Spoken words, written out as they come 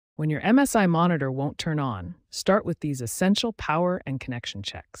When your MSI monitor won't turn on, start with these essential power and connection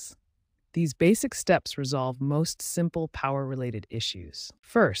checks. These basic steps resolve most simple power-related issues.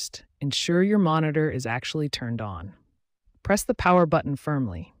 First, ensure your monitor is actually turned on. Press the power button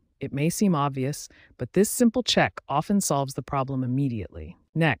firmly. It may seem obvious, but this simple check often solves the problem immediately.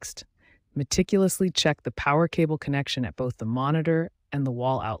 Next, meticulously check the power cable connection at both the monitor and the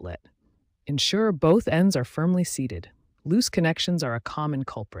wall outlet. Ensure both ends are firmly seated. Loose connections are a common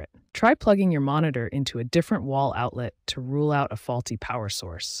culprit. Try plugging your monitor into a different wall outlet to rule out a faulty power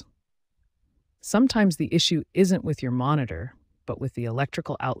source. Sometimes the issue isn't with your monitor, but with the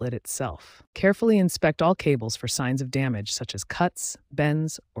electrical outlet itself. Carefully inspect all cables for signs of damage, such as cuts,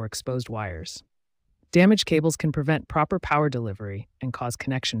 bends, or exposed wires. Damaged cables can prevent proper power delivery and cause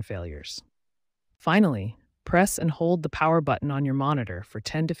connection failures. Finally, press and hold the power button on your monitor for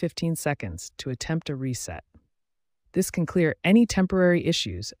 10 to 15 seconds to attempt a reset. This can clear any temporary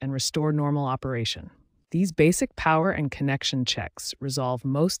issues and restore normal operation. These basic power and connection checks resolve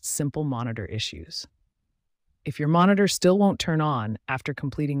most simple monitor issues. If your monitor still won't turn on after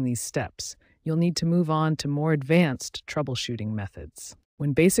completing these steps, you'll need to move on to more advanced troubleshooting methods.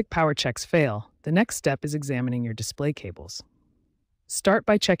 When basic power checks fail, the next step is examining your display cables. Start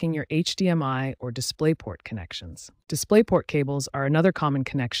by checking your HDMI or DisplayPort connections. DisplayPort cables are another common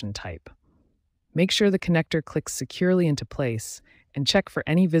connection type. Make sure the connector clicks securely into place and check for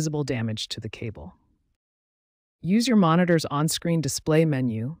any visible damage to the cable. Use your monitor's on-screen display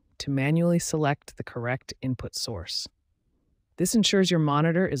menu to manually select the correct input source. This ensures your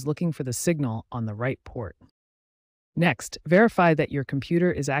monitor is looking for the signal on the right port. Next, verify that your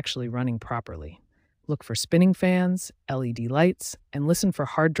computer is actually running properly. Look for spinning fans, LED lights, and listen for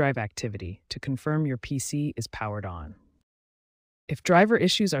hard drive activity to confirm your PC is powered on. If driver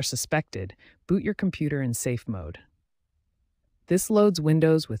issues are suspected, boot your computer in safe mode. This loads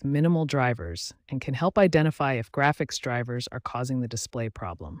Windows with minimal drivers and can help identify if graphics drivers are causing the display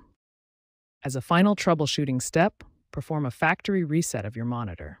problem. As a final troubleshooting step, perform a factory reset of your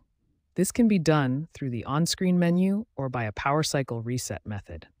monitor. This can be done through the on-screen menu or by a power cycle reset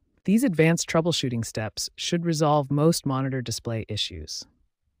method. These advanced troubleshooting steps should resolve most monitor display issues.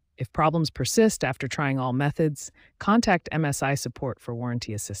 If problems persist after trying all methods, contact MSI support for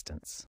warranty assistance.